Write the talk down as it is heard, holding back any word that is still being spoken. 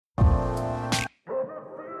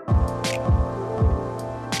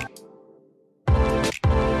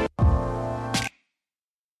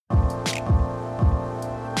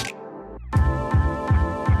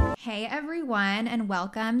Hey everyone, and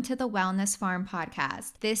welcome to the Wellness Farm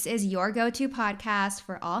podcast. This is your go-to podcast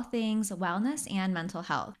for all things wellness and mental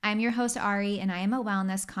health. I'm your host, Ari, and I am a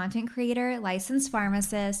wellness content creator, licensed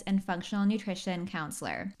pharmacist, and functional nutrition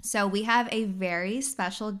counselor. So we have a very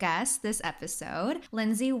special guest this episode,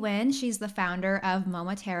 Lindsay Wynn. She's the founder of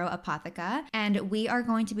Momotaro Apotheca, and we are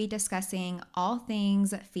going to be discussing all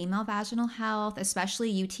things female vaginal health,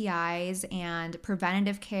 especially UTIs and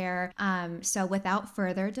preventative care. So without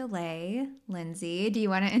further delay, Lindsay, do you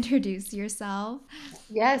want to introduce yourself?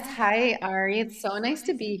 Yes. Hi, Ari. It's so nice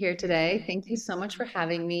to be here today. Thank you so much for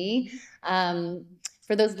having me. Um,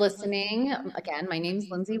 for those listening, again, my name is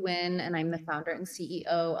Lindsay Wynn, and I'm the founder and CEO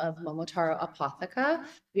of Momotaro Apotheca.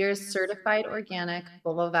 We are a certified organic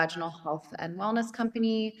vulvovaginal health and wellness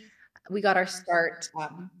company. We got our start a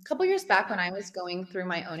couple years back when I was going through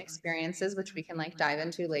my own experiences, which we can like dive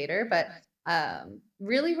into later. But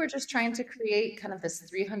really, we're just trying to create kind of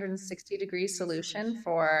this 360-degree solution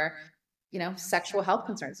for sexual health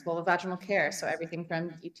concerns, vulvovaginal care. So everything from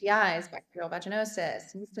UTIs, bacterial vaginosis,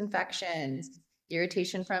 yeast infections,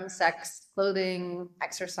 irritation from sex, clothing,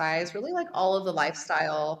 exercise, really like all of the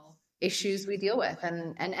lifestyle issues we deal with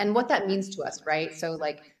and what that means to us, right? So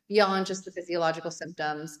like beyond just the physiological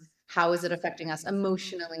symptoms, how is it affecting us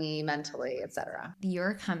emotionally, mentally, etc.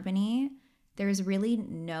 Your company, there's really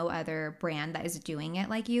no other brand that is doing it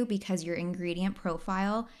like you because your ingredient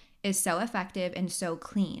profile is so effective and so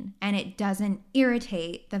clean, and it doesn't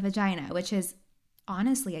irritate the vagina, which is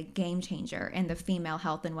honestly a game changer in the female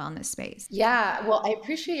health and wellness space. Yeah, well, I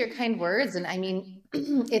appreciate your kind words, and I mean,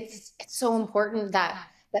 it's so important that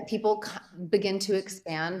people begin to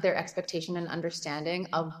expand their expectation and understanding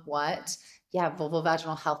of what, yeah,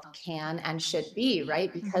 vulvovaginal health can and should be,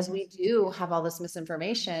 right? Because Mhm. we do have all this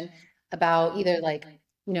misinformation about either like,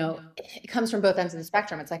 it comes from both ends of the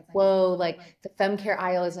spectrum. It's like, whoa, like the fem care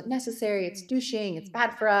aisle isn't necessary. It's douching. It's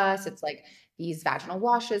bad for us. It's like these vaginal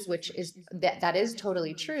washes, which is that is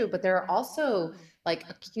totally true. But there are also like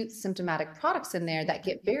acute symptomatic products in there that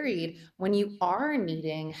get buried when you are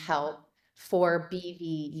needing help for BV,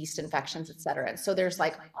 yeast infections, et cetera. And so there's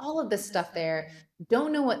like all of this stuff there.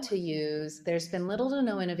 Don't know what to use. There's been little to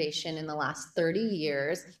no innovation in the last 30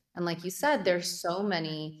 years. And like you said, there's so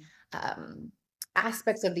many um,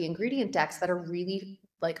 aspects of the ingredient decks that are really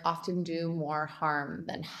like often do more harm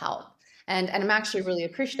than help. And I'm actually really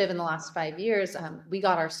appreciative in the last 5 years. We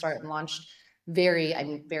got our start and launched very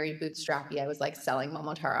bootstrappy. I was like selling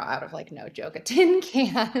Momotaro out of like no joke, a tin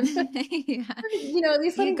can. Yeah. At least You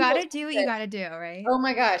letting people gotta do what taste you it. gotta do, right? Oh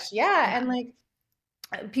my gosh, yeah. And Yeah.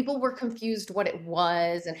 like people were confused what it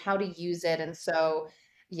was and how to use it. And so,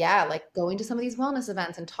 yeah, like going to some of these wellness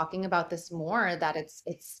events and talking about this more, that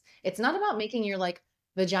it's not about making your like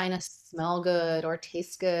vagina smell good or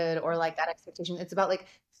taste good or like that expectation. It's about like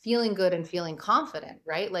feeling good and feeling confident,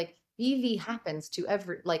 right? Like BV happens to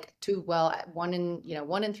every like to well one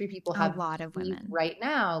in three people A have lot of BV women. right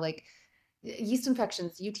now. Like yeast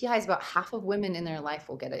infections, UTIs, about half of women in their life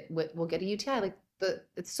will get it, will get a UTI. Like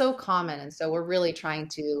it's so common. And so we're really trying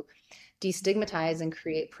to destigmatize and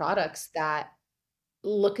create products that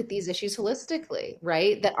look at these issues holistically,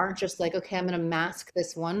 right? That aren't just like, okay, I'm going to mask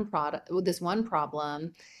this one product, this one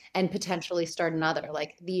problem and potentially start another,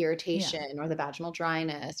 like the Yeah. irritation or the vaginal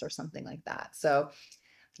dryness or something like that. So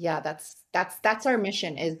yeah, that's our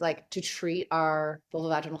mission, is like to treat our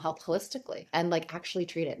vulvovaginal health holistically and like actually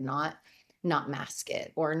treat it, not mask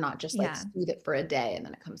it or not just like Yeah. soothe it for a day and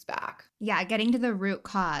then it comes back. Yeah, getting to the root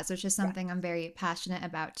cause, which is Yeah. something I'm very passionate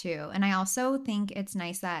about too. And I also think it's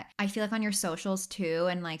nice that I feel like on your socials too,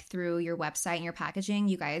 and like through your website and your packaging,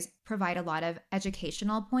 you guys provide a lot of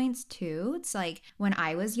educational points too. It's like when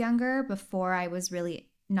I was younger, before I was really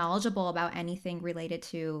knowledgeable about anything related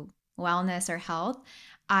to wellness or health,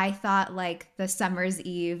 I thought like the summer's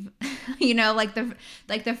eve, like the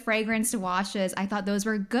fragranced washes, I thought those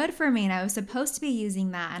were good for me and I was supposed to be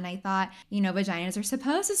using that, and I thought, vaginas are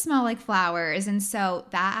supposed to smell like flowers, and so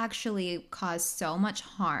that actually caused so much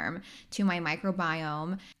harm to my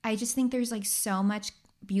microbiome. I just think there's like so much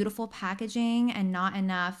beautiful packaging and not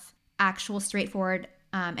enough actual straightforward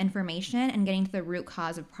information and getting to the root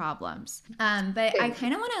cause of problems. But I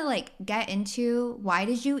kind of want to like get into, why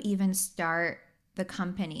did you even start the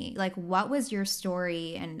company? Like, what was your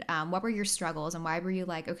story, and what were your struggles, and why were you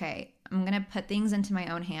like, okay, I'm going to put things into my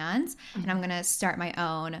own hands and I'm going to start my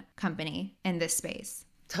own company in this space?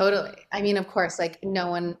 Totally. I mean, of course, like no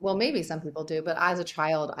one, well, maybe some people do, but as a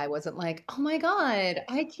child, I wasn't like, oh my God,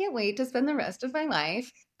 I can't wait to spend the rest of my life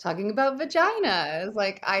talking about vaginas.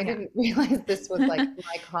 Like, I Yeah. didn't realize this was like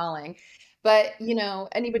my calling. But,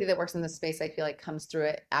 anybody that works in this space, I feel like comes through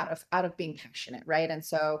it out of being passionate, right? And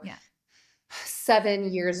so Yeah.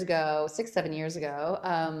 7 years ago, 6, 7 years ago,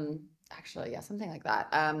 actually, yeah, something like that.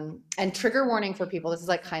 And trigger warning for people, this is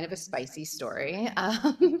like kind of a spicy story.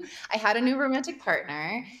 I had a new romantic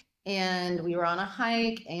partner and we were on a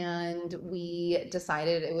hike and we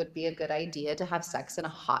decided it would be a good idea to have sex in a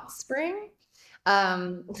hot spring.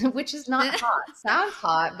 Which is not hot. Sounds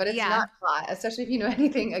hot, but it's Yeah. not hot, especially if you know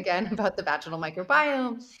anything again about the vaginal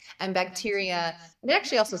microbiome and bacteria. And it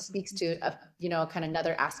actually also speaks to kind of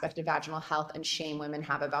another aspect of vaginal health and shame women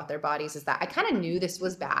have about their bodies is that I kind of knew this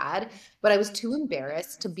was bad, but I was too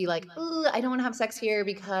embarrassed to be like, oh, I don't want to have sex here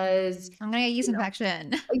because, I'm gonna get yeast you know,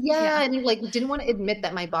 infection. yeah, Yeah. and like didn't want to admit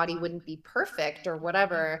that my body wouldn't be perfect or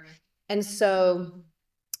whatever. And so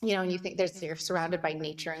and you think you're surrounded by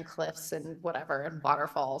nature and cliffs and whatever and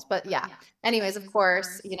waterfalls. But yeah, anyways, of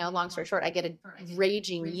course, long story short, I get a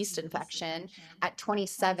raging yeast infection at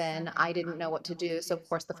 27. I didn't know what to do. So of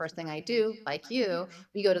course, the first thing I do, like you,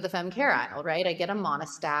 we go to the fem care aisle, right? I get a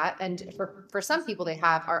monostat. And for some people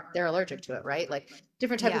they're allergic to it, right? Like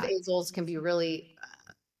different type of Yeah. azoles can be really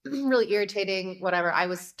really irritating, whatever. I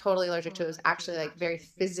was totally allergic to it. It was actually like very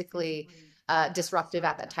physically disruptive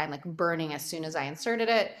at that time, like burning as soon as I inserted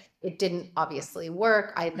it. It didn't obviously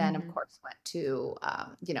work. I then, of Hmm. course, went to,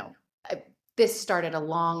 this started a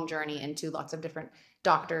long journey into lots of different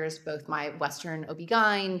doctors, both my Western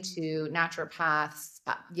OB-GYN to naturopaths,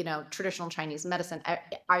 traditional Chinese medicine,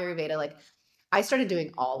 Ayurveda. Like I started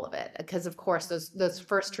doing all of it because, of course, those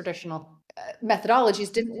first traditional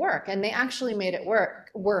methodologies didn't work, and they actually made it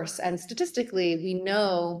work worse. And statistically, we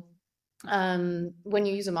know when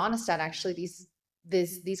you use a monostat, actually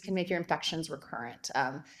these can make your infections recurrent.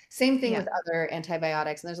 Same thing Yeah. with other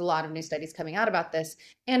antibiotics, and there's a lot of new studies coming out about this.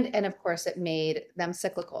 And of course, it made them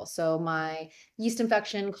cyclical. So my yeast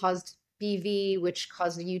infection caused BV, which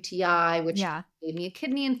caused a UTI, which Yeah. gave me a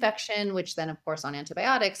kidney infection, which then, of course, on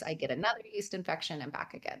antibiotics, I get another yeast infection and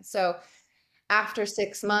back again. So after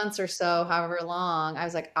 6 months or so, however long, I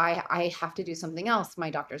was like, I have to do something else. My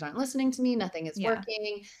doctors aren't listening to me. Nothing is Yeah.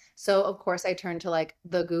 working. So of course I turned to like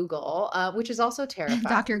the Google, which is also terrifying.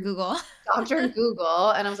 Dr. Google. Dr.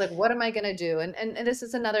 Google. And I was like, what am I going to do? And this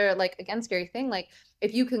is another, like, again, scary thing. Like,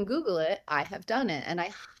 if you can Google it, I have done it. And I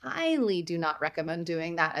highly do not recommend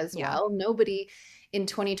doing that as Yeah. well. Nobody in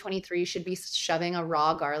 2023 should be shoving a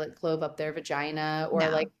raw garlic clove up their vagina or No.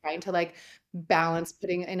 like trying to like balance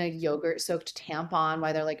putting in a yogurt soaked tampon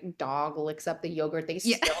while their like dog licks up the yogurt they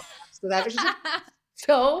Yeah. still have. So that was just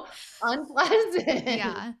so unpleasant.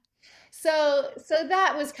 Yeah. So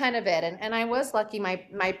that was kind of it. And I was lucky. My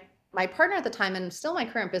partner at the time, and still my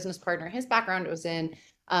current business partner, his background was in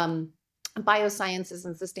biosciences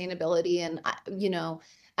and sustainability. And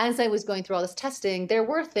as I was going through all this testing, there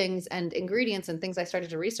were things and ingredients and things I started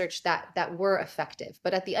to research that were effective.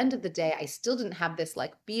 But at the end of the day, I still didn't have this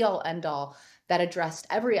like be all end all that addressed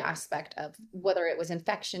every aspect of whether it was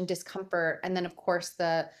infection, discomfort, and then of course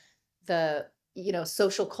the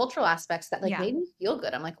social cultural aspects that like Yeah. made me feel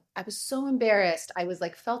good. I'm like, I was so embarrassed. I was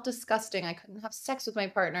like, felt disgusting. I couldn't have sex with my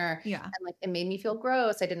partner. Yeah. And like, it made me feel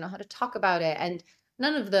gross. I didn't know how to talk about it. And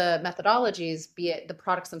none of the methodologies, be it the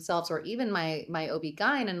products themselves or even my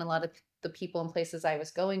OB-GYN and a lot of the people and places I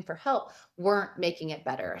was going for help weren't making it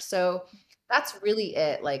better. So that's really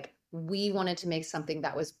it. Like, we wanted to make something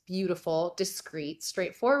that was beautiful, discreet,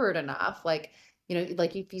 straightforward enough. Like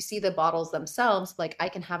if you see the bottles themselves, like I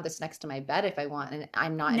can have this next to my bed if I want, and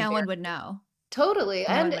I'm not No one embarrassed. would know. Totally.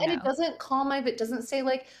 No And one would and it know. doesn't it doesn't say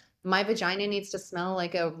like my vagina needs to smell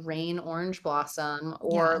like a rain orange blossom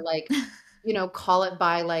or Yeah. like, call it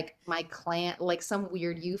by like my clan, like some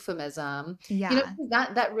weird euphemism. Yeah.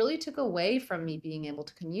 That really took away from me being able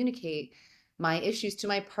to communicate my issues to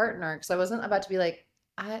my partner because I wasn't about to be like,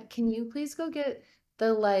 can you please go get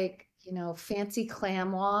the like, fancy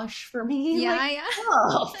clam wash for me? Like, Yeah.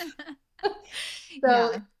 oh. So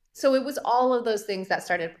Yeah. so it was all of those things that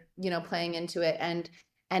started, playing into it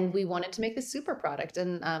and we wanted to make this super product.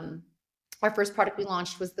 And our first product we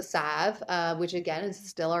launched was the salve, which again is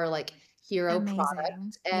still our like hero Amazing.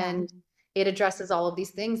 product. Yeah. And it addresses all of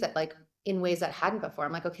these things that like in ways that hadn't before.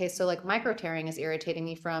 I'm like, okay, so like micro tearing is irritating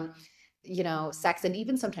me from, sex and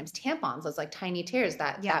even sometimes tampons as like tiny tears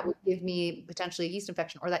that Yeah. would give me potentially a yeast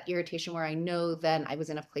infection or that irritation where I know then I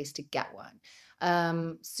was in a place to get one.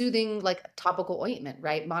 Soothing like topical ointment,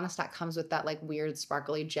 right? Monostat comes with that like weird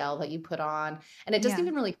sparkly gel that you put on, and it doesn't Yeah.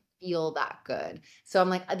 even really feel that good. So I'm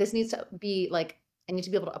like, this needs to be like, I need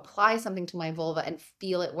to be able to apply something to my vulva and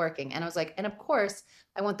feel it working. And I was like, and of course,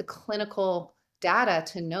 I want the clinical data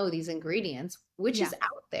to know these ingredients, which is Yeah.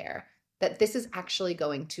 out there. that this is actually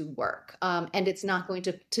going to work. And it's not going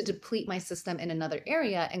to deplete my system in another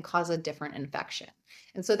area and cause a different infection.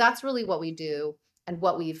 And so that's really what we do and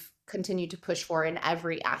what we've continued to push for in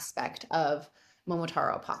every aspect of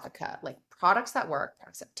Momotaro Apotheca, like products that work,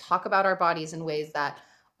 products that talk about our bodies in ways that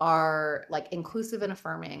are like inclusive and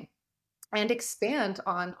affirming and expand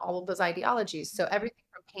on all of those ideologies. So everything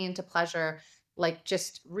from pain to pleasure, like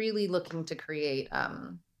just really looking to create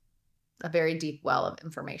a very deep well of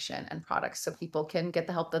information and products so people can get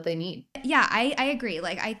the help that they need. Yeah, I agree.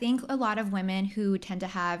 Like, I think a lot of women who tend to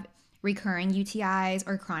have recurring UTIs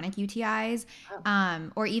or chronic UTIs, Oh,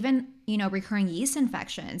 or even, you know, recurring yeast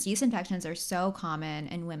infections. Yeast infections are so common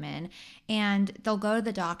in women, and they'll go to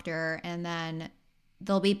the doctor and then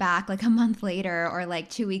they'll be back like a month later or like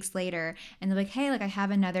 2 weeks later, and they're like, hey, like I have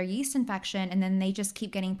another yeast infection. And then they just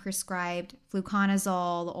keep getting prescribed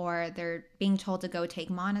fluconazole, or they're being told to go take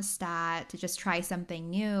monostat to just try something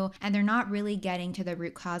new. And they're not really getting to the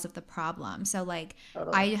root cause of the problem. So like,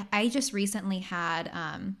 totally. I just recently had,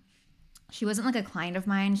 she wasn't like a client of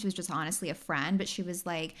mine. She was just honestly a friend, but she was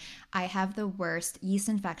like, I have the worst yeast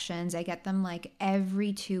infections. I get them like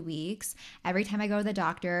every 2 weeks. Every time I go to the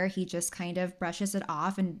doctor, he just kind of brushes it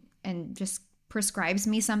off and just prescribes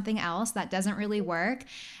me something else that doesn't really work.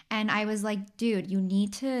 And I was like, dude, you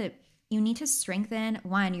need to strengthen,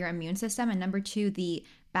 one, your immune system, and number two, the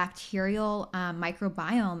bacterial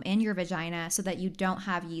microbiome in your vagina so that you don't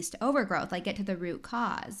have yeast overgrowth, like get to the root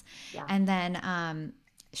cause. Yeah. And then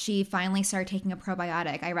she finally started taking a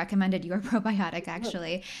probiotic. I recommended your probiotic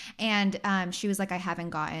actually. And she was like, I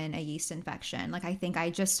haven't gotten a yeast infection. Like, I think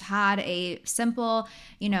I just had a simple,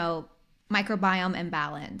 you know, microbiome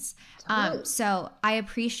imbalance. Totally. So I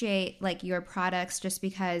appreciate like your products just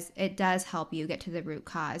because it does help you get to the root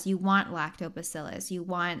cause. You want lactobacillus, you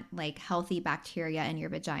want like healthy bacteria in your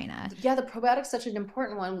vagina. Yeah, the probiotic's such an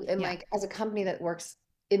important one. And Yeah. like as a company that works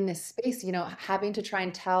in this space, having to try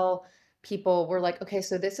and tell people we're like, okay,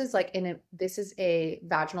 so this is like this is a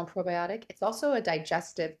vaginal probiotic. It's also a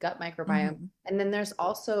digestive gut microbiome. Hmm. And then there's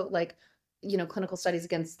also like, clinical studies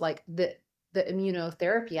against like the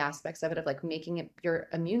immunotherapy aspects of it, of like making your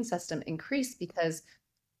immune system increase, because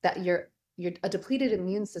that your a depleted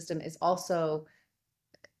immune system is also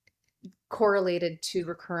correlated to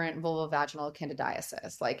recurrent vulvovaginal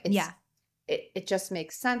candidiasis. Like Yeah. it just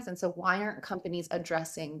makes sense. And so why aren't companies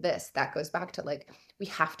addressing this? That goes back to like, we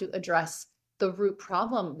have to address the root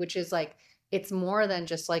problem, which is like, it's more than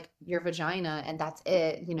just like your vagina and that's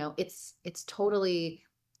it. It's totally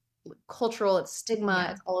cultural, it's stigma,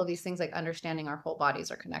 Yeah. it's all of these things, like understanding our whole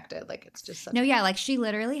bodies are connected. Like it's just No, such a yeah, like she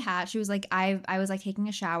literally had, she was like, I was like taking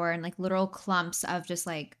a shower and like literal clumps of just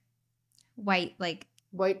like white, like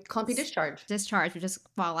white clumpy discharge. discharge would just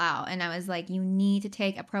fall out. And I was like, you need to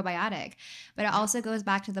take a probiotic. But it also goes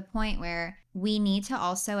back to the point where we need to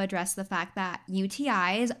also address the fact that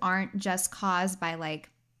UTIs aren't just caused by like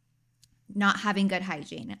not having good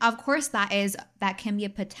hygiene. Of course that can be a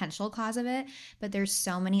potential cause of it, but there's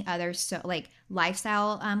so many other so like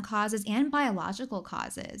lifestyle causes and biological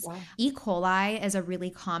causes. Yeah. E. coli is a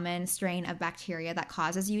really common strain of bacteria that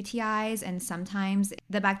causes UTIs, and sometimes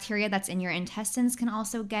the bacteria that's in your intestines can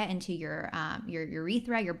also get into your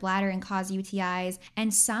urethra, your bladder, and cause UTIs.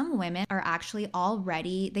 And some women are actually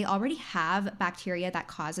they already have bacteria that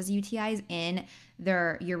causes UTIs in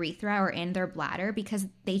their urethra or in their bladder because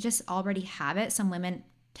they just already have it. Some women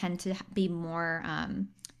tend to be more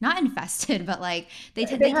not infested, but like They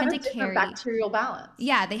they have tend a to different carry, bacterial balance.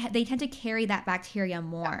 yeah, they tend to carry that bacteria Yeah.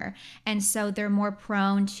 more. And so they're more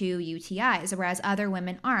prone to UTIs, whereas other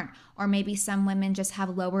women aren't. Or maybe some women just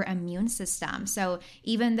have lower immune system. So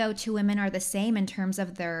even though two women are the same in terms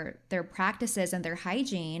of their practices and their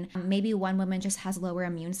hygiene, maybe one woman just has lower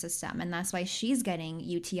immune system. And that's why she's getting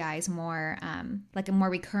UTIs more, like a more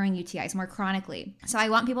recurring UTIs, more chronically. So I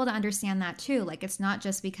want people to understand that too. Like, it's not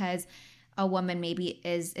just because a woman maybe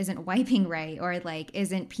isn't wiping right or like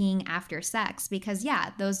isn't peeing after sex, because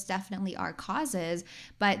yeah, those definitely are causes,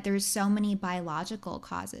 but there's so many biological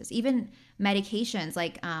causes, even medications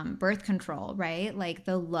like birth control, right? Like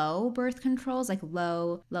the low birth controls, like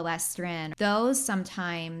low estrogen, those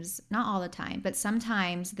sometimes, not all the time, but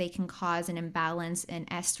sometimes they can cause an imbalance in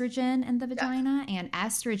estrogen in the Yeah. vagina. And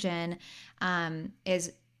estrogen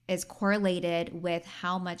is correlated with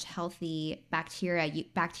how much healthy bacteria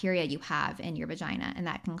you have in your vagina, and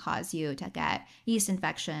that can cause you to get yeast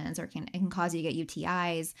infections, or it can cause you to get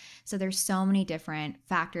UTIs. So there's so many different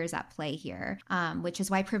factors at play here, which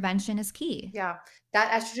is why prevention is key. Yeah,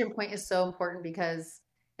 that estrogen point is so important because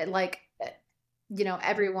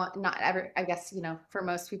everyone, not every, I guess, for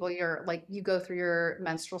most people, you're like, you go through your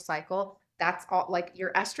menstrual cycle. that's all, like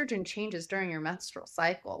your estrogen changes during your menstrual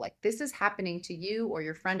cycle. Like this is happening to you or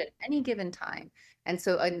your friend at any given time. And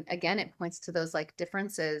so again, it points to those like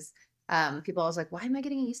differences. People always like, why am I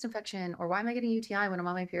getting a yeast infection or why am I getting a UTI when I'm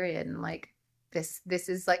on my period? And like this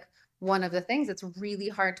is like one of the things that's really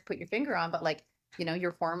hard to put your finger on, but like, you know,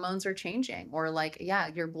 your hormones are changing, or like, yeah,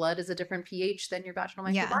 your blood is a different pH than your vaginal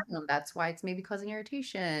Yeah. microbiome. That's why it's maybe causing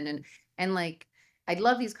irritation. And like, I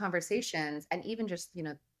love these conversations, and even just, you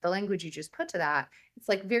know, the language you just put to that, it's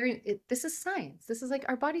like this is science. This is like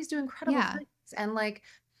our bodies do incredible Yeah. things. And like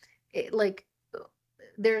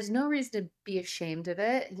there's no reason to be ashamed of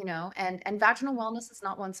it, you know, and vaginal wellness is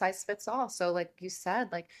not one size fits all. So like you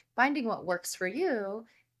said, like finding what works for you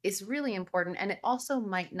is really important. And it also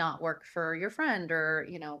might not work for your friend or,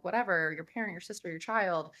 you know, whatever, your parent, your sister, your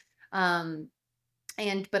child. Um,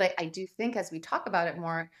 but I do think as we talk about it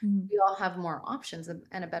more, Mhm. we all have more options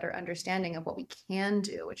and a better understanding of what we can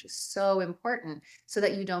do, which is so important so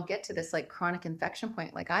that you don't get to this like chronic infection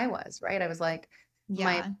point like I was, right? I was like,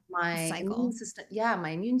 my Yeah. A my immune cycle. system, yeah, my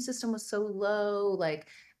immune system was so low. Like,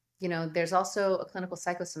 you know, there's also a clinical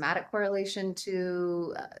psychosomatic correlation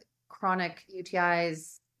to chronic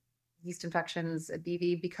UTIs, yeast infections,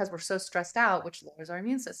 BV, because we're so stressed out, which lowers our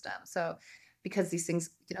immune system. So, because these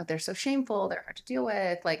things, you know, they're so shameful, they're hard to deal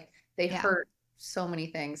with, like they Yeah. hurt so many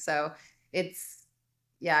things. So, it's,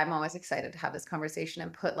 yeah, I'm always excited to have this conversation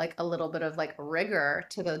and put like a little bit of like rigor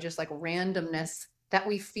to the just like randomness that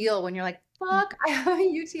we feel when you're like, Yeah. fuck, I have a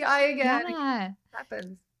UTI again. It Yeah.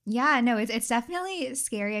 happens. Yeah, no, it's definitely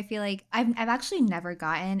scary. I feel like I've actually never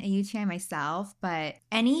gotten a UTI myself, but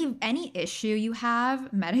any issue you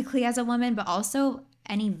have medically as a woman, but also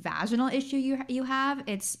any vaginal issue you have,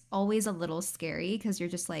 it's always a little scary because you're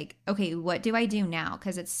just like, okay, what do I do now?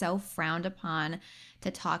 Because it's so frowned upon to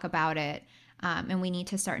talk about it. And we need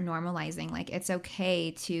to start normalizing like it's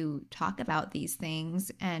okay to talk about these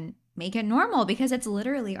things and make it normal because it's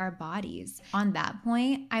literally our bodies. On that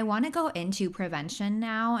point, I want to go into prevention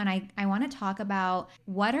now and I want to talk about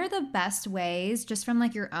what are the best ways just from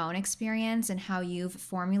like your own experience and how you've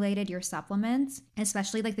formulated your supplements,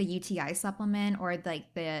 especially like the UTI supplement or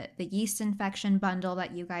like the yeast infection bundle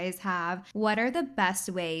that you guys have. What are the best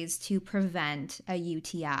ways to prevent a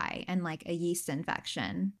UTI and like a yeast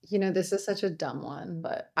infection? You know, this is such a dumb one,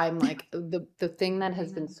 but I'm like the thing that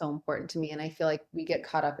has been so important to me, and I feel like we get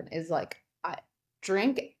caught up in is like I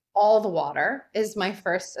drink all the water is my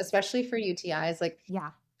first, especially for UTIs. Like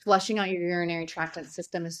Yeah. flushing out your urinary tract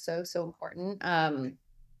system is so important.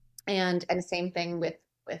 And same thing with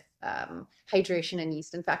hydration and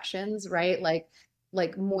yeast infections, right?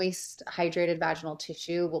 Like moist, hydrated vaginal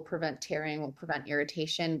tissue will prevent tearing, will prevent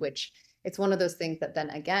irritation, which it's one of those things that then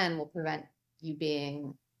again will prevent you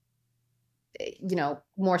being, you know,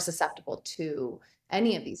 more susceptible to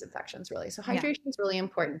any of these infections, really. So Yeah. hydration is really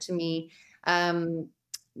important to me. Um,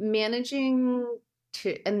 managing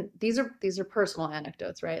and these are personal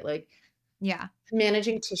anecdotes, right? Like Yeah.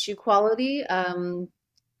 managing tissue quality.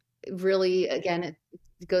 Really, again, it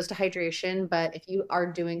goes to hydration, but if you are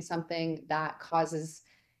doing something that causes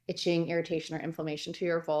itching, irritation, or inflammation to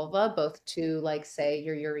your vulva, both to like say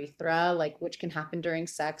your urethra, like which can happen during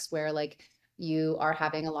sex where like you are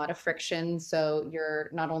having a lot of friction, so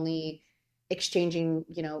you're not only exchanging,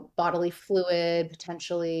 you know, bodily fluid,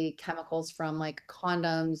 potentially chemicals from like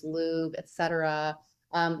condoms, lube, etc.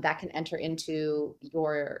 That can enter into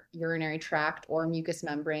your urinary tract or mucous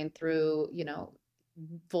membrane through, you know,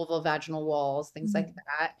 vulvovaginal walls, things like Mhm.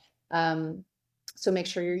 that. Um, so make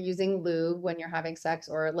sure you're using lube when you're having sex,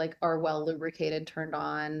 or like are well lubricated, turned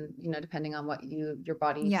on, you know, depending on what your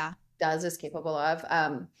body Yeah. does is capable of.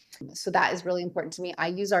 So that is really important to me. I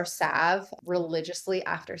use our salve religiously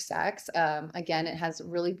after sex. Again, it has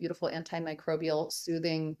really beautiful antimicrobial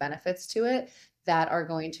soothing benefits to it that are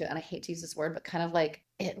going to, and I hate to use this word, but kind of like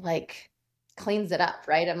it like cleans it up,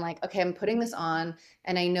 right? I'm like, okay, I'm putting this on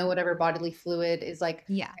and I know whatever bodily fluid is like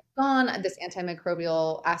Yeah. gone, this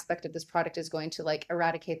antimicrobial aspect of this product is going to like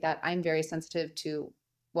eradicate that. I'm very sensitive to,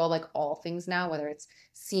 well, like all things now, whether it's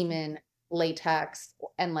semen, latex,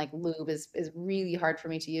 and like lube is really hard for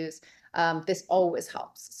me to use. This always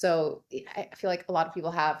helps. So I feel like a lot of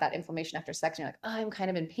people have that inflammation after sex, and you're like, oh, I'm kind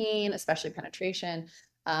of in pain, especially penetration.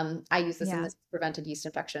 I use this and Yeah. this prevented yeast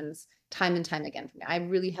infections time and time again for me. I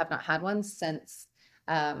really have not had one since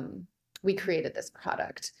we created this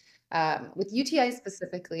product. With UTI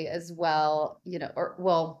specifically as well, you know, or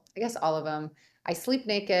well, I guess all of them. I sleep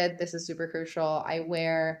naked. This is super crucial. I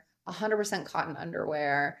wear 100% cotton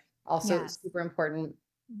underwear, also Yes. super important.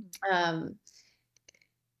 Mhm. Um,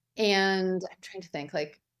 and I'm trying to think,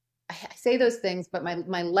 like, I say those things, but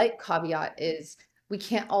my light caveat is we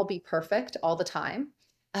can't all be perfect all the time.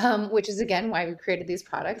 Which is again why we created these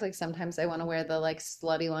products. Like sometimes I want to wear the like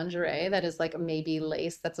slutty lingerie that is like maybe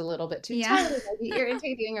lace that's a little bit too Yeah. tight, it might be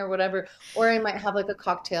irritating or whatever. Or I might have like a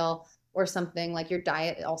cocktail or something. Like your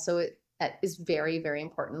diet also is very, very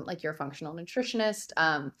important. Like you're a functional nutritionist.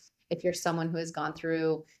 If you're someone who has gone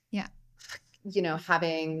through, Yeah.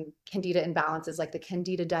 having candida imbalances, like the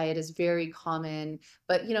candida diet is very common,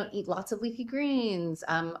 but eat lots of leafy greens.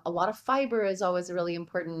 A lot of fiber is always really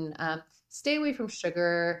important. Stay away from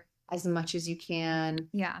sugar as much as you can.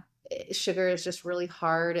 Yeah. Sugar is just really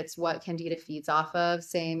hard. It's what candida feeds off of.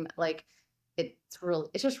 Same, like it's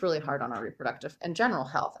just really hard on our reproductive and general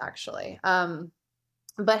health, actually.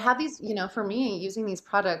 But have these, for me, using these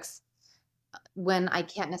products when I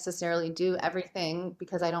can't necessarily do everything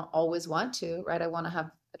because I don't always want to, right? I want to have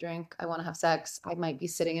a drink, I want to have sex, I might be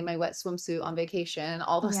sitting in my wet swimsuit on vacation,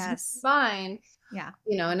 all those things Yes. combined, Yeah.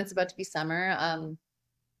 and it's about to be summer,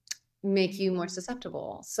 make you more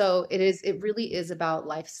susceptible. So it really is about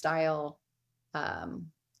lifestyle um,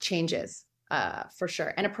 changes, for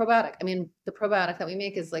sure. And a probiotic. I mean, the probiotic that we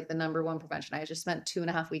make is like the number one prevention. I just spent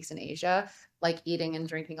 2.5 weeks in Asia, like eating and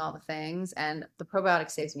drinking all the things. And the probiotic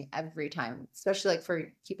saves me every time, especially like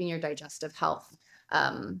for keeping your digestive health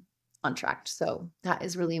on track. So that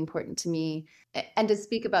is really important to me. And to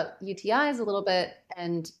speak about UTIs a little bit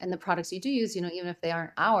and the products you do use, even if they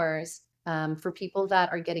aren't ours, for people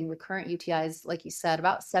that are getting recurrent UTIs, like you said,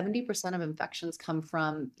 about 70% of infections come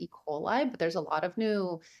from E. coli, but there's a lot of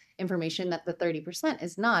new information that the 30%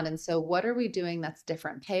 is not. And so, what are we doing that's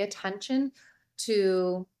different? Pay attention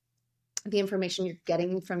to the information you're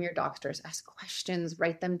getting from your doctors. Ask questions,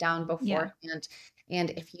 write them down Yeah. beforehand.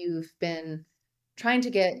 And if you've been trying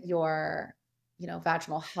to get your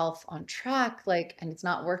vaginal health on track, like, and it's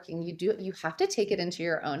not working, you have to take it into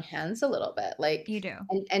your own hands a little bit, like, You do.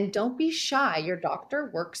 and don't be shy. Your doctor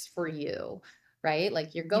works for you, right?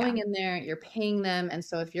 Like you're Yeah. going in there, you're paying them. And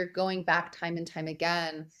so if you're going back time and time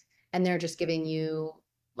again and they're just giving you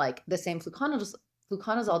like the same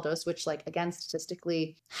fluconazole dose, which like again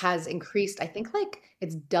statistically has increased, I think like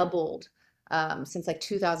it's doubled since like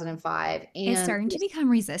 2005, It's and starting to become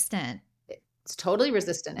resistant. it's totally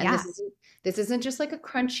resistant. And Yeah. this isn't just like a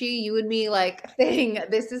crunchy you and me like thing.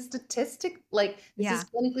 This is statistic, like this Yeah. is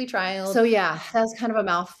clinically trialed. So yeah, that was kind of a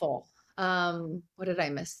mouthful. What did I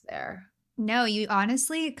miss there? No, you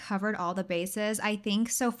honestly covered all the bases. I think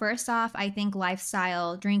so. First off, I think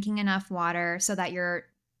lifestyle, drinking enough water so that you're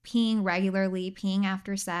peeing regularly, peeing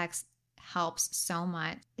after sex helps so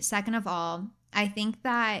much. Second of all, I think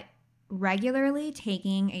that regularly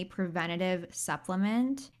taking a preventative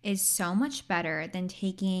supplement is so much better than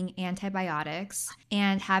taking antibiotics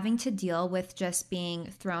and having to deal with just being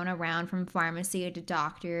thrown around from pharmacy to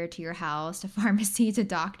doctor to your house to pharmacy to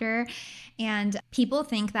doctor. And people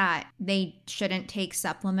think that they shouldn't take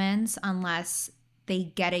supplements unless they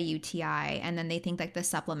get a UTI and then they think like the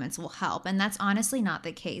supplements will help. And that's honestly not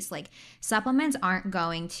the case. Like supplements aren't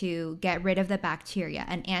going to get rid of the bacteria.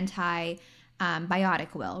 An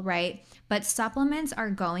antibiotic will, right? But supplements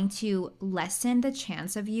are going to lessen the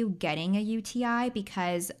chance of you getting a UTI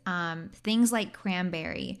because things like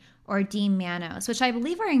cranberry or D-mannose, which I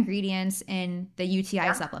believe are ingredients in the UTI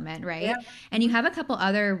Yeah. supplement, Yeah. right? And you have a couple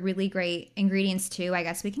other really great ingredients too. I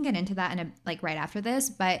guess we can get into that in like right after this,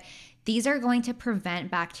 but these are going to prevent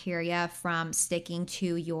bacteria from sticking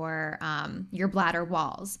to your bladder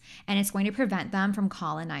walls, and it's going to prevent them from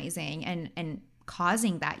colonizing and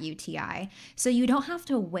causing that UTI. So you don't have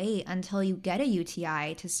to wait until you get a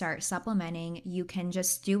UTI to start supplementing. You can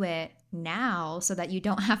just do it now so that you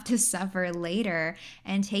don't have to suffer later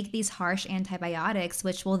and take these harsh antibiotics,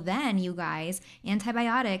 which will then, you guys,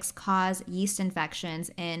 antibiotics cause yeast infections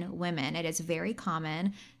in women. It is very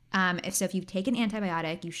common. If you've taken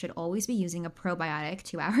antibiotic, you should always be using a probiotic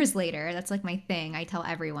 2 hours later. That's like my thing. I tell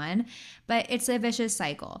everyone, but it's a vicious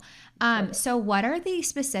cycle. So what are the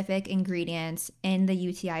specific ingredients in the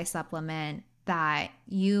UTI supplement that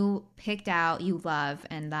you picked out, you love,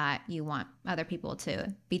 and that you want other people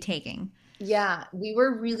to be taking? Yeah, we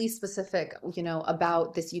were really specific,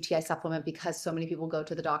 about this UTI supplement because so many people go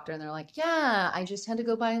to the doctor and they're like, yeah, I just had to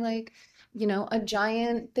go buy like, a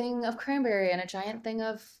giant thing of cranberry and a giant thing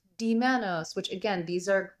of D-mannose, which again, these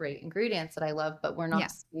are great ingredients that I love, but we're Yeah.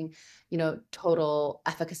 not seeing, total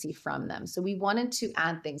efficacy from them. So we wanted to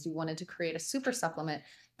add things. We wanted to create a super supplement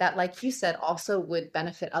that, like you said, also would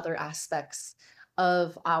benefit other aspects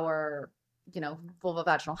of our,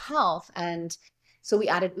 vulvovaginal health. And so we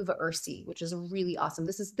added uva ursi, which is really awesome.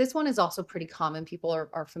 This one is also pretty common. People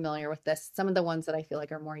are familiar with this. Some of the ones that I feel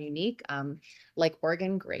like are more unique, like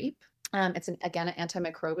Oregon grape. It's again, an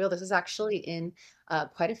antimicrobial. This is actually in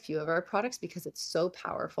quite a few of our products because it's so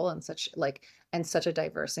powerful and such a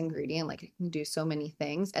diverse ingredient. Like it can do so many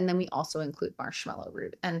things. And then we also include marshmallow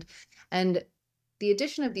root. And the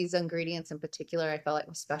addition of these ingredients in particular, I felt like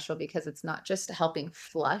was special because it's not just helping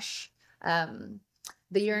flush um,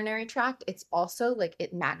 the urinary tract. It's also like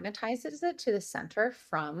it magnetizes it to the center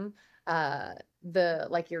from the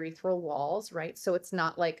like urethral walls, right? So it's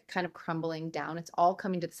not like kind of crumbling down. It's all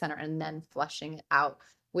coming to the center and then flushing it out,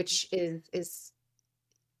 which is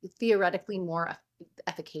theoretically more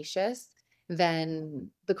efficacious than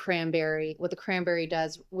the cranberry, what the cranberry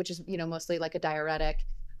does, which is, mostly like a diuretic,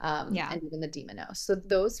 Yeah. and even the Demonose. So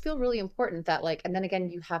those feel really important that like, and then again,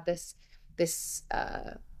 you have this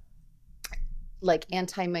like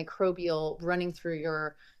antimicrobial running through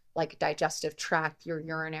your like digestive tract, your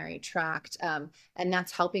urinary tract, and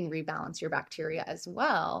that's helping rebalance your bacteria as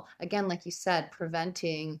well. Again, like you said,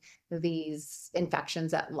 preventing these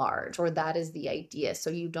infections at large, or that is the idea. So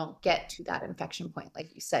you don't get to that infection point,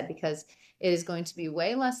 like you said, because it is going to be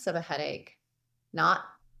way less of a headache not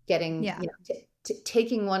getting, Yeah.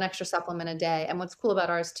 taking one extra supplement a day. And what's cool about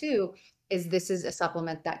ours too is this is a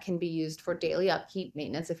supplement that can be used for daily upkeep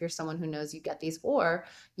maintenance if you're someone who knows you get these, or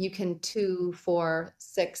you can 2, 4,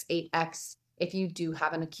 6, 8x if you do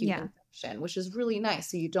have an acute Yeah. infection, which is really nice.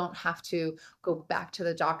 So you don't have to go back to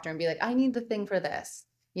the doctor and be like, I need the thing for this.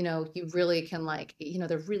 You really can like,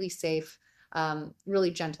 they're really safe,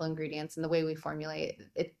 really gentle ingredients. And the way we formulate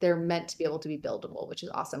it, they're meant to be able to be buildable, which is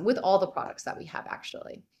awesome with all the products that we have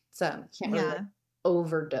actually. So you can't really like Yeah.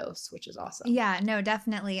 overdose, which is awesome. Yeah, no,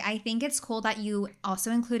 definitely. I think it's cool that you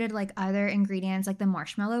also included like other ingredients like the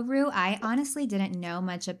marshmallow root. I honestly didn't know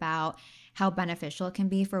much about how beneficial it can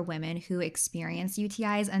be for women who experience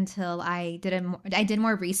UTIs until I did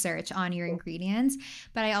more research on your ingredients.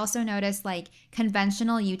 But I also noticed like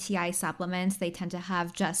conventional UTI supplements, they tend to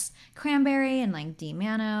have just cranberry and like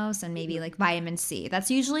D-mannose and maybe Mhm. like vitamin C.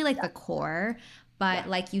 That's usually like Yeah. the core. But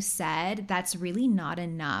Yeah. like you said, that's really not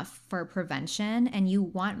enough for prevention. And you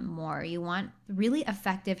want more. You want really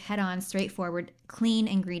effective, head on, straightforward, clean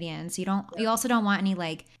ingredients. You also don't want any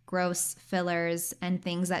like gross fillers and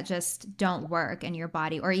things that just don't work in your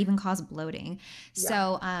body or even cause bloating. Yeah.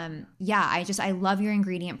 So, yeah, I love your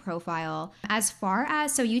ingredient profile. As far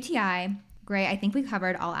as, so UTI, great. I think we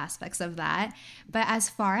covered all aspects of that. But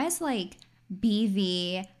as far as like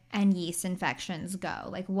BV and yeast infections go,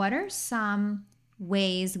 like what are some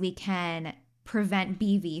ways we can prevent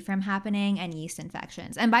BV from happening and yeast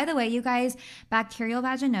infections? And by the way, you guys, bacterial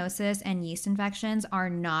vaginosis and yeast infections are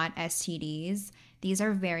not STDs. These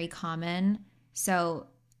are very common. So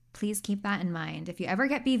please keep that in mind. If you ever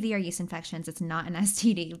get BV or yeast infections, it's not an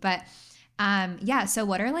STD. But yeah, so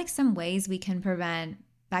what are like some ways we can prevent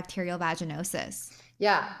bacterial vaginosis?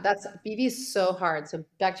 Yeah, that's BV is so hard. So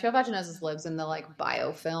bacterial vaginosis lives in the like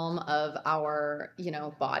biofilm of our,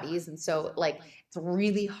 bodies. And so like it's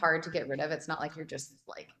really hard to get rid of. It's not like you're just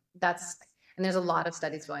like that's and there's a lot of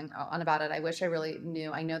studies going on about it. I wish I really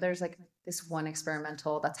knew. I know there's like this one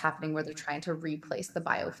experimental that's happening where they're trying to replace the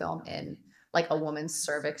biofilm in like a woman's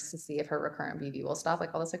cervix to see if her recurrent BV will stop,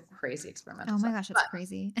 like all this like crazy experimental Oh my stuff. gosh, that's But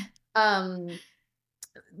crazy. um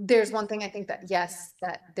there's one thing I think that yes,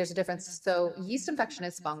 that there's a difference. So yeast infection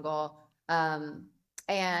is fungal,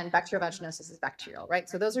 and bacterial vaginosis is bacterial, right?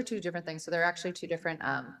 So those are two different things. So they're actually two different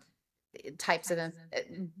types of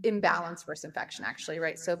imbalance versus infection, actually,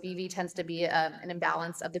 right? So BV tends to be an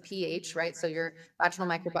imbalance of the pH, right? So your vaginal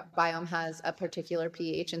microbiome has a particular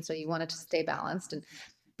pH, and so you want it to stay balanced. And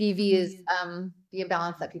BV Mhm. is the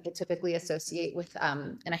imbalance that people typically associate with,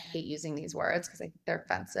 and I hate using these words because I think they're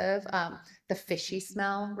offensive. The fishy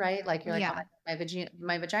smell, right? Like you're like, oh, Yeah.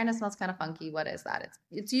 my vagina smells kind of funky. What is that?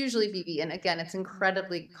 It's usually BV, and again, it's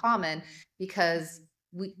incredibly common because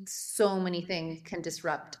so many things can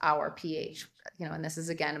disrupt our pH. And this is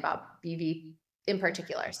again about BV in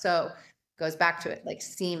particular. So goes back to it like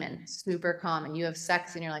semen, super common. You have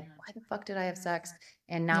sex and you're like, why the fuck did I have sex?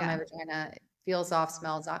 And now my Yeah. vagina feels off,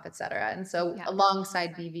 smells off, etc. And so Yeah.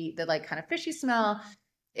 alongside BV, the like kind of fishy smell,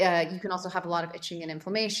 you can also have a lot of itching and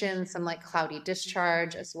inflammation, some like cloudy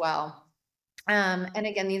discharge as well. And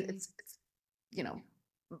again, it's you know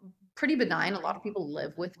pretty benign. A lot of people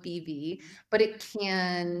live with BV, but it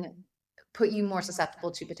can put you more susceptible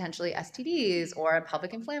to potentially STDs or a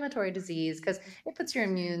pelvic inflammatory disease because it puts your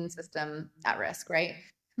immune system at risk, right?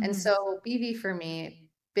 And Mhm. so BV for me,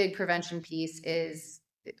 big prevention piece is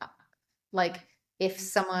like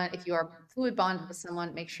if you are fluid bonded with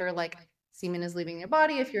someone, make sure like semen is leaving your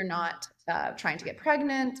body if you're not trying to get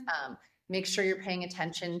pregnant. Make sure you're paying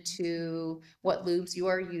attention to what lubes you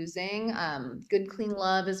are using. Good Clean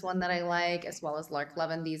Love is one that I like, as well as Lark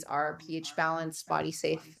Lovin'. These are pH balanced, body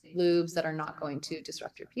safe lubes that are not going to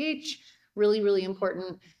disrupt your pH. Really, really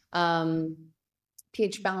important. Um,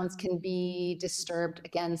 pH balance can be disturbed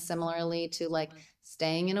again, similarly to like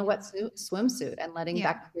staying in a wet swimsuit and letting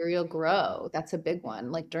Yeah. bacteria grow. That's a big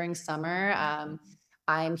one. Like during summer,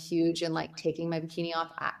 I'm huge in like taking my bikini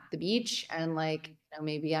off at the beach and like,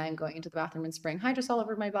 maybe I'm going into the bathroom and spraying hydrosol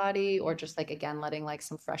over my body, or just like, again, letting like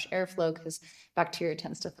some fresh airflow because bacteria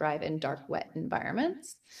tends to thrive in dark, wet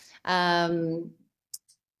environments. Um,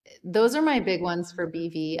 those are my big ones for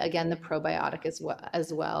BV. Again, the probiotic as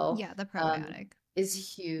well, Yeah, the um, probiotic.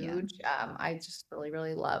 is Yeah. huge. I just really,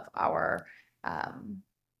 really love our um,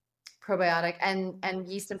 probiotic, and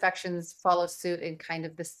yeast infections follow suit in kind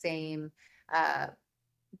of uh,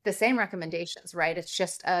 the same recommendations, right? It's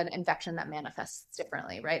just an infection that manifests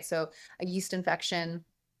differently, right? So a yeast infection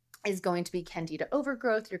is going to be candida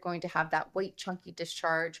overgrowth. You're going to have that white chunky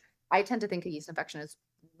discharge. I tend to think a yeast infection is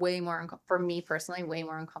way more, for me personally, way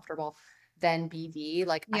more uncomfortable than BV.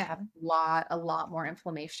 Like I Yeah. have a lot more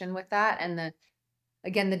inflammation with that. And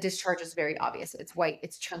again, the discharge is very obvious. It's white,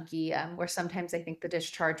 it's chunky, where sometimes I think the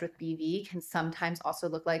discharge with BV can sometimes also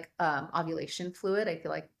look like ovulation fluid. I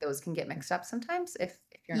feel like those can get mixed up sometimes if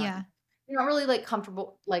Yeah. you're not really like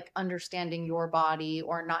comfortable like understanding your body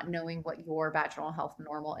or not knowing what your vaginal health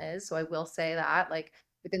normal is. So I will say that like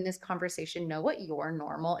within this conversation, know what your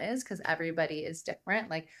normal is because everybody is different.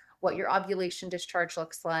 Like what your ovulation discharge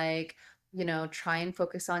looks like, try and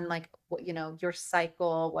focus on like what, your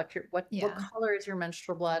cycle, what Yeah. color is your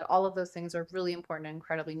menstrual blood. All of those things are really important and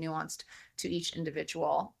incredibly nuanced to each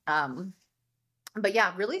individual. But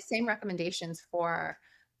yeah, really same recommendations for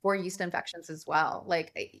yeast infections as well.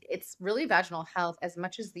 Like it's really vaginal health as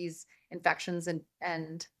much as these infections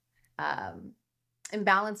and um,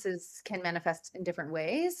 imbalances can manifest in different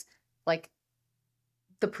ways. Like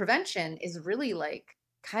the prevention is really like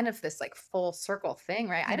kind of this like full circle thing,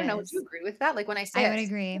 right? I It don't know. Would you is. agree with that? Like when I say I it, would some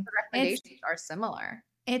agree. of the It's recommendations are similar.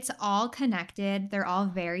 It's all connected. They're all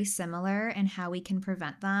very similar in how we can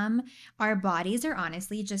prevent them. Our bodies are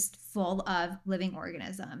honestly just full of living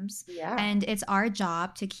organisms. Yeah. And it's our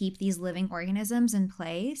job to keep these living organisms in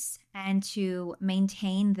place and to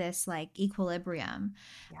maintain this like equilibrium.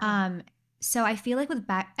 Yeah. Um, so I feel like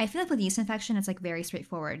with yeast infection, it's like very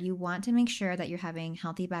straightforward. You want to make sure that you're having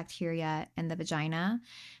healthy bacteria in the vagina.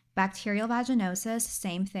 Bacterial vaginosis,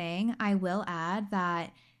 same thing. I will add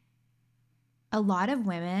that a lot of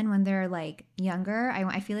women when they're like younger,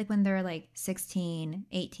 I feel like when they're like 16,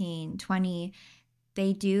 18, 20,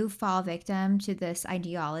 they do fall victim to this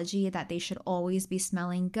ideology that they should always be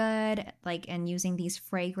smelling good, like, and using these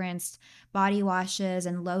fragranced body washes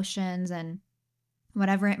and lotions and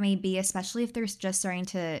whatever it may be, especially if they're just starting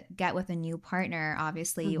to get with a new partner.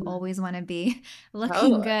 Obviously, you Mhm. always want to be looking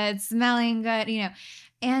Totally. good, smelling good.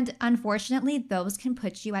 And unfortunately, those can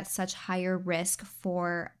put you at such higher risk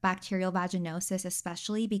for bacterial vaginosis,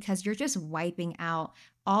 especially because you're just wiping out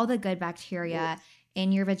all the good bacteria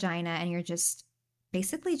in your vagina and you're just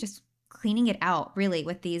basically just cleaning it out really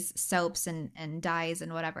with these soaps and dyes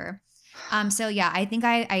and whatever. So yeah, I think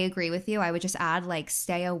I agree with you. I would just add like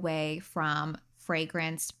stay away from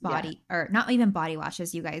fragranced Yeah. body or not even body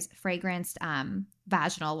washes, you guys, fragranced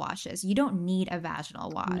vaginal washes. You don't need a vaginal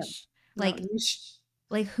No, wash. no, Like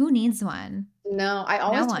like who needs one? no, I No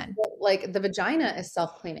always tell one. people like the vagina is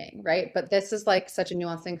self-cleaning, right? But this is like such a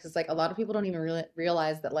nuanced thing because like a lot of people don't even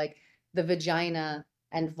realize that like the vagina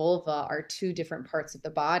and vulva are two different parts of the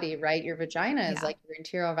body, right? Your vagina is Yeah. like your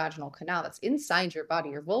interior vaginal canal that's inside your body.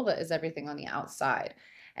 Your vulva is everything on the outside.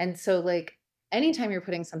 And so like anytime you're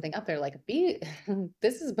putting something up there, like be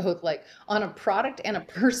this is both like on a product and a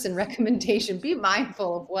person recommendation. Be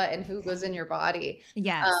mindful of what and who goes in your body.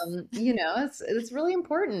 Yes. It's really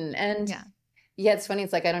important. And Yeah. yeah, it's funny.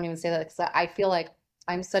 It's like I don't even say that because I feel like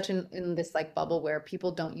I'm such in this like bubble where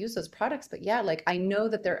people don't use those products. But yeah, like I know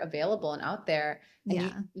that they're available and out there, and you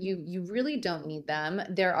Yeah. you you really don't need them.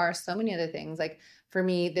 There are so many other things. Like for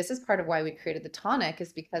me, this is part of why we created the tonic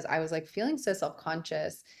is because I was like feeling so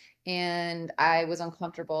self-conscious and I was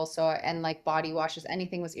uncomfortable. So and like body washes,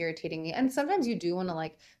 anything was irritating me. And sometimes you do want to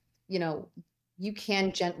like, you know, you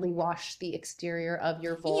can gently wash the exterior of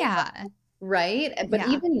your vulva, Yeah. right? But Yeah.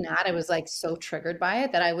 even that, I was like so triggered by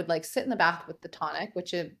it that I would like sit in the bath with the tonic,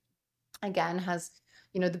 which it again has,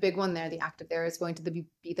 the big one there, the active there is going to be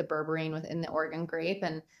the berberine within the Oregon grape.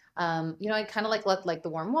 And, I kind of like let like the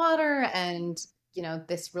warm water and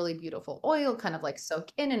this really beautiful oil kind of like soak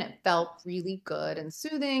in, and it felt really good and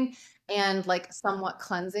soothing and like somewhat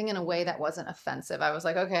cleansing in a way that wasn't offensive. I was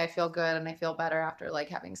like, okay, I feel good and I feel better after like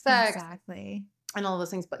having sex Exactly. and all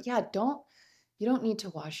those things. But yeah, you don't need to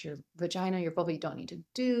wash your vagina, your vulva. You don't need to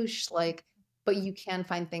douche, like, but you can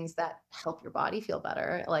find things that help your body feel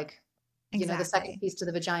better. Like, the second Exactly. piece to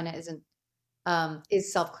the vagina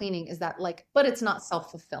is self-cleaning, is that like, but it's not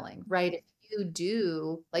self-fulfilling, right? If you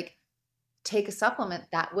do like take a supplement,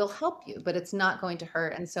 that will help you, but it's not going to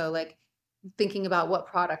hurt. And so like thinking about what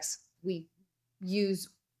products we use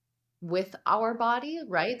with our body,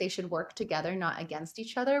 right? They should work together, not against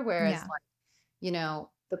each other. Whereas Yeah. like,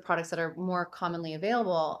 the products that are more commonly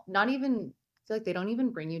available, not even, I feel like they don't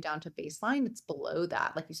even bring you down to baseline. It's below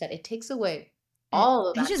that. Like you said, it takes away all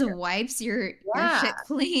of It that just shit. wipes your Yeah. shit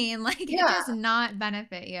clean. Like it Yeah. does not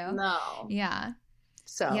benefit you. No. Yeah.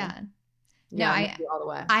 So Yeah. No, yeah, maybe all the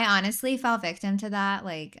way. I honestly fell victim to that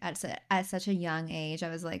like at such a young age. I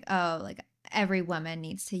was like, "Oh, like every woman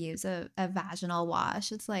needs to use a vaginal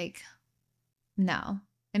wash." It's like, no.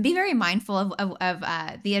 And be very mindful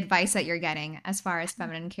of the advice that you're getting as far as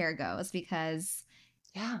feminine care goes, because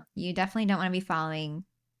Yeah. you definitely don't want to be following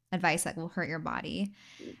advice that will hurt your body.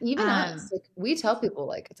 Even us, Um, like we tell people,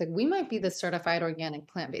 like it's like we might be the certified organic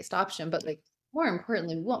plant-based option, but like more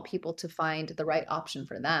importantly, we want people to find the right option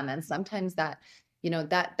for them. And sometimes that,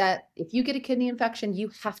 that if you get a kidney infection, you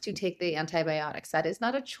have to take the antibiotics. That is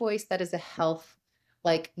not a choice. That is a health,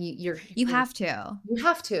 like you have to. you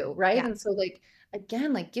have to, right? Yeah. And so like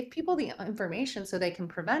again, like give people the information so they can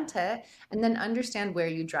prevent it and then understand where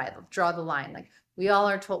you draw the line. Like we all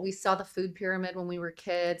are told, we saw the food pyramid when we were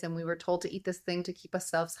kids and we were told to eat this thing to keep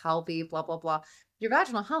ourselves healthy, blah, blah, blah. Your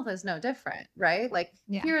vaginal health is no different, right? Like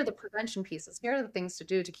Yeah. here are the prevention pieces. Here are the things to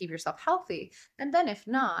do to keep yourself healthy. And then if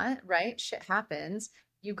not, right, shit happens.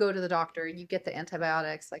 You go to the doctor, you get the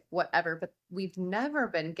antibiotics, like whatever. But we've never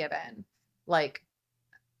been given like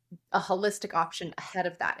a holistic option ahead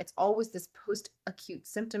of that. It's always this post-acute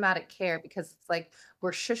symptomatic care because it's like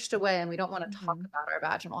we're shushed away and we don't want to talk Mhm. about our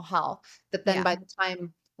vaginal health. But then by Yeah. the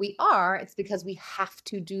time it's because we have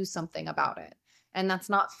to do something about it. And that's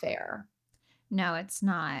not fair. No, it's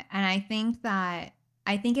not. And I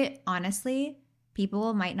think it honestly,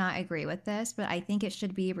 people might not agree with this, but I think it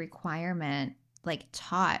should be a requirement like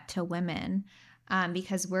taught to women,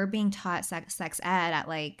 because we're being taught sex ed at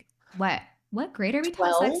like what grade are we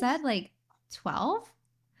taught sex 12? ed? Like 12?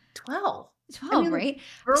 12. I 12, mean, like right?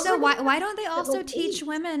 girls So are getting why don't they it at like also teach 8.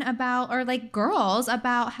 women about, or like girls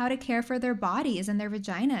about how to care for their bodies and their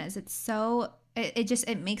vaginas? It's so it just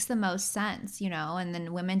it makes the most sense, and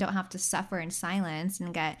then women don't have to suffer in silence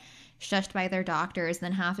and get shushed by their doctors,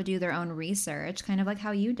 then have to do their own research, kind of like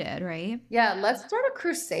how you did, right? Yeah, let's start a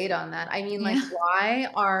crusade on that. I mean, like, Yeah. why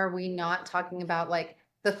are we not talking about like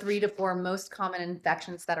the 3 to 4 most common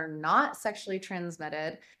infections that are not sexually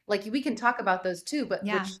transmitted? Like, we can talk about those too, but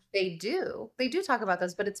Yeah. which they do. They do talk about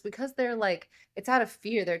those, but it's because they're like, it's out of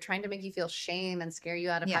fear. They're trying to make you feel shame and scare you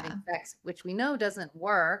out of having Yeah. sex, which we know doesn't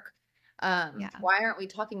work. Yeah. Why aren't we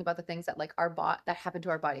talking about the things that like that happen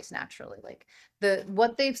to our bodies naturally? Like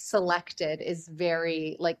what they've selected is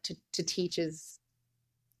very like to teach is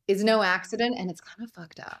no accident and it's kind of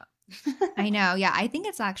fucked up. I know. Yeah, I think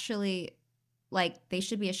it's actually like they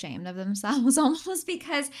should be ashamed of themselves almost,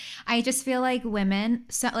 because I just feel like women,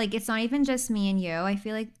 so like it's not even just me and you. I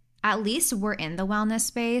feel like at least we're in the wellness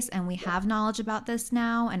space and we Yeah. have knowledge about this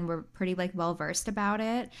now and we're pretty like well versed about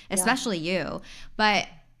it, Yeah. especially you. But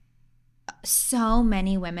so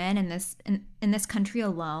many women in this country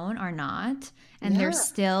alone are not, and they're Yeah.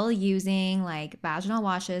 still using like vaginal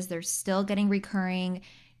washes, they're still getting recurring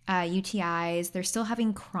UTIs, they're still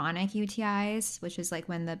having chronic UTIs, which is like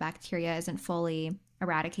when the bacteria isn't fully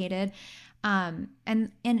eradicated. And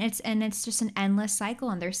it's just an endless cycle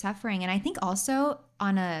and they're suffering. And I think also,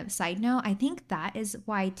 on a side note, I think that is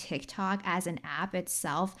why TikTok as an app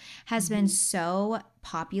itself has been Mhm. so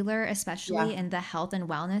popular, especially Yeah. in the health and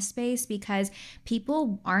wellness space, because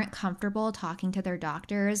people aren't comfortable talking to their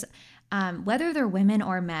doctors, whether they're women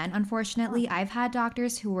or men. Yeah. Unfortunately, I've had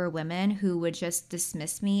doctors who were women who would just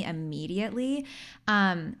dismiss me immediately,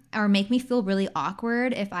 or make me feel really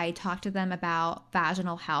awkward if I talk to them about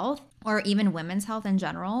vaginal health or even women's health in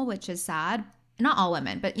general, which is sad. Not all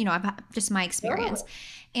women, but I've had just my experience. Totally.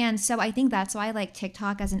 And so I think that's why like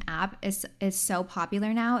TikTok as an app is so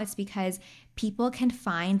popular now. It's because people can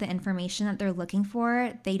find the information that they're looking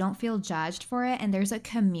for. They don't feel judged for it, and there's a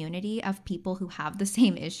community of people who have the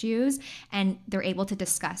same issues and they're able to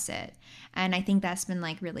discuss it. And I think that's been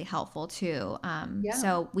like really helpful too. Yeah.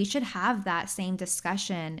 So we should have that same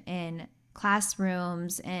discussion in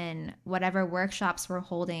classrooms, in whatever workshops we're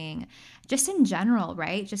holding, just in general,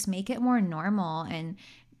 right? Just make it more normal, and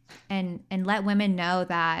let women know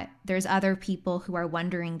that there's other people who are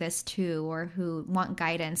wondering this too, or who want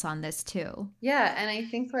guidance on this too. Yeah, and I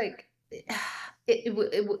think like it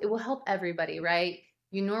will help everybody, right?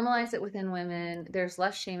 You normalize it within women. There's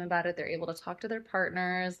less shame about it. They're able to talk to their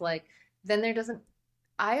partners. Like then there doesn't.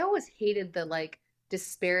 I always hated the like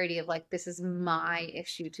disparity of like this is my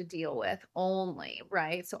issue to deal with only,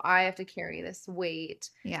 right? So I have to carry this weight,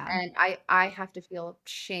 Yeah. and I have to feel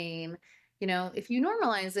shame. You know, if you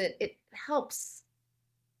normalize it, it helps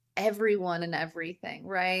everyone and everything,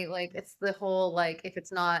 right? Like it's the whole like if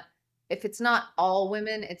it's not all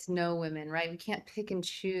women, it's no women, right? We can't pick and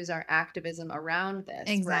choose our activism around this, right?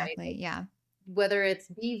 Exactly. Yeah. Whether it's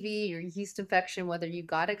BV or yeast infection, whether you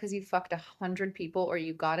got it because you fucked 100 people or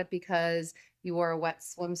you got it because you wore a wet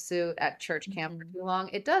swimsuit at church camp for Mhm. too long,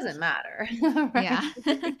 it doesn't matter, right? Yeah.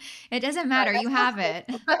 It doesn't Sorry, matter. that's You have it.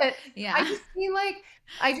 personal, but I Yeah. just mean like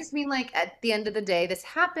I just mean like at the end of the day, this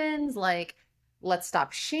happens. Like, let's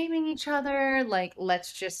stop shaming each other. Like,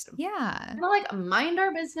 let's just Yeah. like mind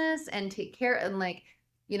our business and take care and like,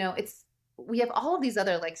 it's we have all of these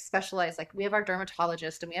other like specialized like we have our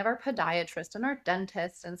dermatologist and we have our podiatrist and our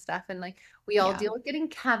dentist and stuff and like we all Yeah. deal with getting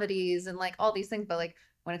cavities and like all these things but like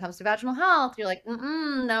when it comes to vaginal health you're like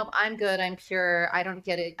nope, I'm good, I'm pure, I don't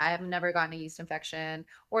get it, I have never gotten a yeast infection.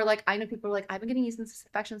 Or like I know people are like I've been getting yeast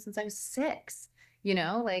infections since I was 6,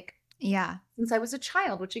 like Yeah. since I was a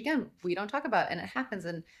child, which again, we don't talk about and it happens.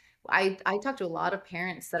 And I talk to a lot of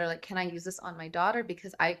parents that are like, can I use this on my daughter?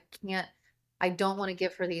 Because I don't want to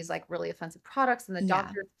give her these like really offensive products. And the Yeah.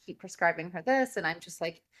 doctors keep prescribing her this. And I'm just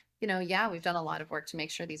like, yeah, we've done a lot of work to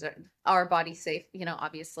make sure these are our body safe,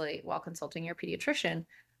 obviously while consulting your pediatrician, Yeah.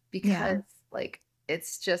 because like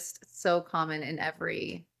it's just so common in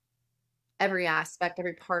every aspect,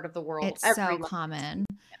 every part of the world, It's every so level. common.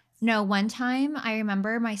 No, one time I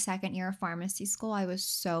remember my second year of pharmacy school, I was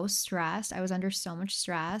so stressed. I was under so much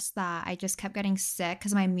stress that I just kept getting sick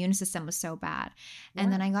because my immune system was so bad. And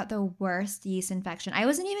Yeah. then I got the worst yeast infection. I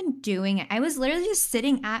wasn't even doing it. I was literally just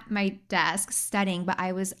sitting at my desk studying, but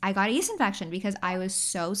I got a yeast infection because I was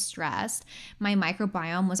so stressed. My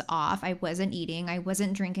microbiome was off. I wasn't eating. I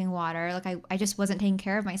wasn't drinking water. Like I just wasn't taking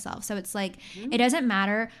care of myself. So it's like Mhm. it doesn't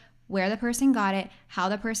matter where the person got it, how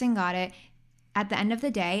the person got it. At the end of the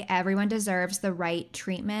day, everyone deserves the right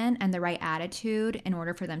treatment and the right attitude in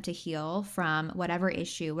order for them to heal from whatever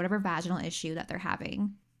issue, whatever vaginal issue that they're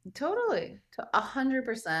having. Totally,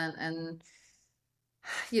 100%. And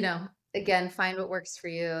you know, again, find what works for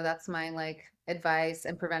you. That's my like advice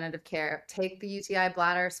and preventative care. Take the UTI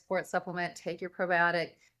bladder support supplement, take your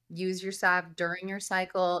probiotic, use your salve during your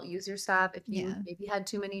cycle, use your salve if you Yeah. maybe had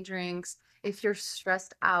too many drinks, if you're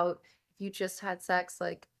stressed out, if you just had sex,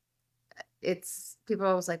 like it's people are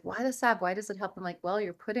always like, why the salve? Why does it help? I'm like, well,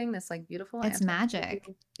 you're putting this like beautiful It's magic.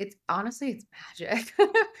 it's honestly it's magic.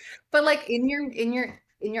 But like on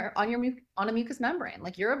your on a mucous membrane,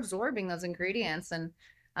 like you're absorbing those ingredients. And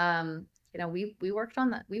we worked on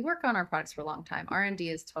that. We work on our products for a long time. R&D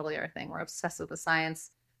is totally our thing. We're obsessed with the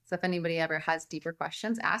science. So if anybody ever has deeper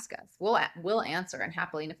questions, ask us. We'll answer and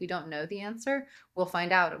happily. And if we don't know the answer, we'll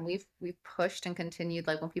find out. And we've pushed and continued,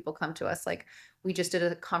 like when people come to us, like we just did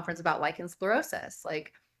a conference about lichen sclerosis,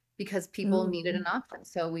 like because people needed Ooh. an option.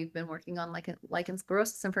 So we've been working on lichen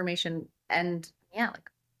sclerosis information. And yeah, like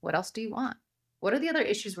what else do you want? What are the other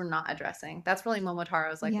issues we're not addressing? That's really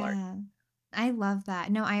Momotaro's like large. Yeah. I love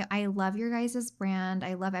that. No, I love your guys' brand.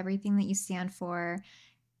 I love everything that you stand for.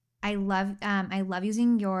 I love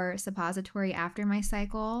using your suppository after my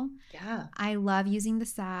cycle. Yeah. I love using the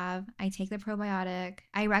salve. I take the probiotic.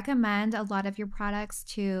 I recommend a lot of your products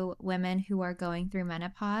to women who are going through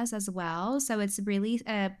menopause as well. So it's really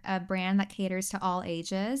a brand that caters to all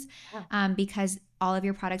ages, Yeah. because all of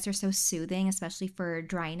your products are so soothing, especially for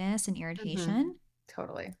dryness and Hmm. irritation.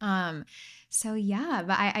 Totally. Um, so yeah,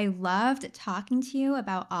 but I loved talking to you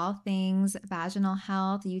about all things vaginal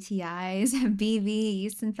health, UTIs, BV,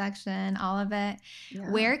 yeast infection, all of it. Yeah.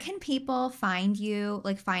 Where can people find you,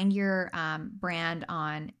 like find your brand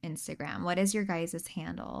on Instagram? What is your guys'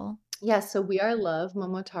 handle? Yeah, so we are Love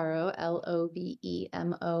Momotaro,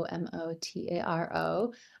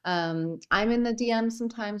 LOVEMOMOTARO. I'm in the DM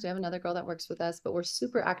sometimes. We have another girl that works with us, but we're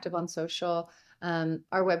super active on social. Our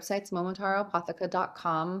website's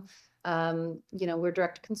momotaroapotheca.com. We're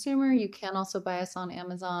direct to consumer. You can also buy us on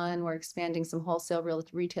Amazon. We're expanding some wholesale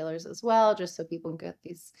retailers as well, just so people can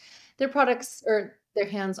get their products or their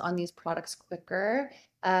hands on these products quicker.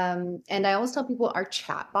 And I always tell people our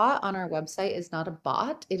chat bot on our website is not a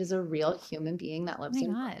bot. It is a real human being that Oh lives my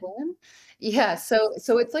in God. Brooklyn. Yeah, so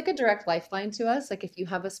it's like a direct lifeline to us. Like if you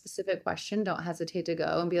have a specific question, don't hesitate to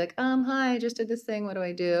go and be like, hi, I just did this thing. What do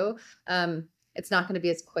I do? It's not going to be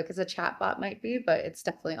as quick as a chat bot might be, but it's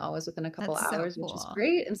definitely always within a couple That's so hours, which is cool.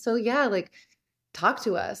 great. And so yeah, like talk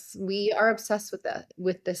to us. We are obsessed with that,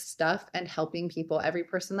 with this stuff and helping people. Every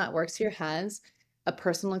person that works here has a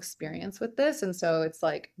personal experience with this. And so it's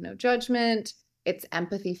like no judgment. It's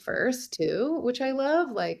empathy first too, which I love.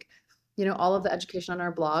 Like, all of the education on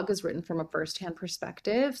our blog is written from a firsthand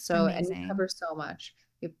perspective. So, and we Amazing. cover so much.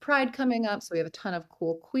 We have Pride coming up, so we have a ton of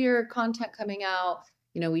cool queer content coming out.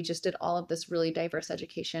 We just did all of this really diverse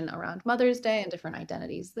education around Mother's Day and different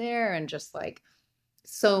identities there, and just like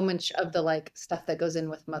so much of the like stuff that goes in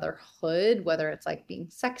with motherhood, whether it's like being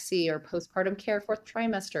sexy or postpartum care, fourth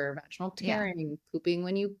trimester, vaginal Yeah. tearing, pooping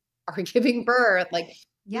when you are giving birth. Like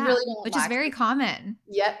we Yeah. really don't Which is lack very common,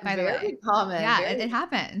 yet. by the way. Very common. Yeah, Very, it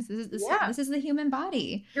happens. yeah. This is the human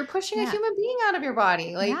body. You're pushing a Yeah. human being out of your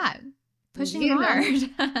body. Like, Yeah. Pushing you know, hard.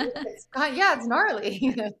 yeah, it's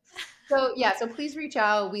gnarly. So yeah, so please reach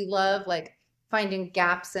out. We love like finding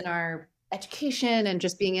gaps in our education and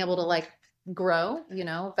just being able to like grow,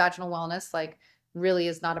 vaginal wellness like really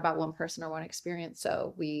is not about one person or one experience.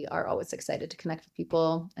 So we are always excited to connect with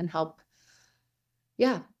people and help,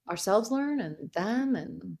 yeah, ourselves learn and them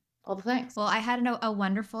and all the things. Well, I had a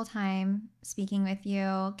wonderful time speaking with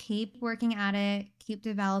you. Keep working at it, keep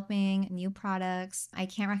developing new products. I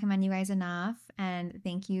can't recommend you guys enough. And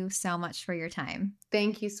thank you so much for your time.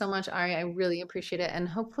 Thank you so much, Ari. I really appreciate it. And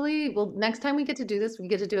hopefully, well, next time we get to do this, we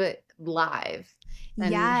get to do it live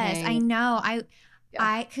and Yes, I hang. know.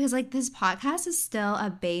 Yeah, Because like this podcast is still a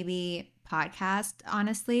baby podcast,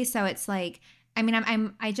 honestly. So it's like, I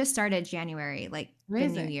mean, I just started January, like the new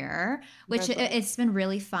amazing. year, which Congratulations. it's been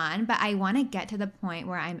really fun. But I want to get to the point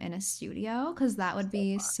where I'm in a studio because that would So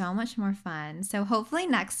be fun. so much more fun. So hopefully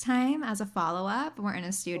next time, as a follow up, we're in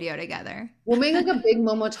a studio together. We'll make like a big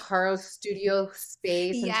Momotaro studio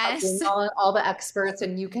space and bring Yes, all the experts,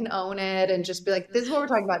 and you can own it and just be like, this is what we're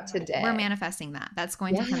talking about we're today. manifesting that. That's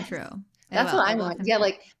going to come Yes. true. It That's will. what I It will want. come Yeah, true.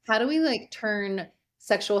 like how do we like turn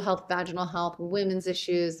sexual health, vaginal health, women's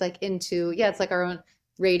issues like into, yeah, it's like our own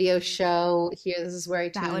radio show here. This is where I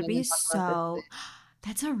That tune would in be and talk about this so. thing.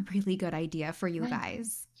 That's a really good idea for you Right.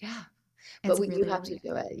 guys. Yeah. But It's you really, have really to good.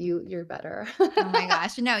 do it. You're better. Oh my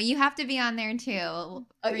gosh. No, you have to be on there too.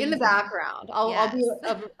 In the background. I'll be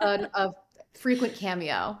Yes. a frequent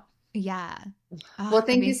cameo. Yeah. Well, Oh, that'd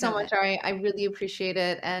thank be you so so much, good. Ari. I really appreciate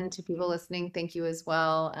it. And to people listening, thank you as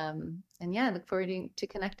well. And yeah, I look forward to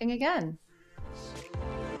connecting again.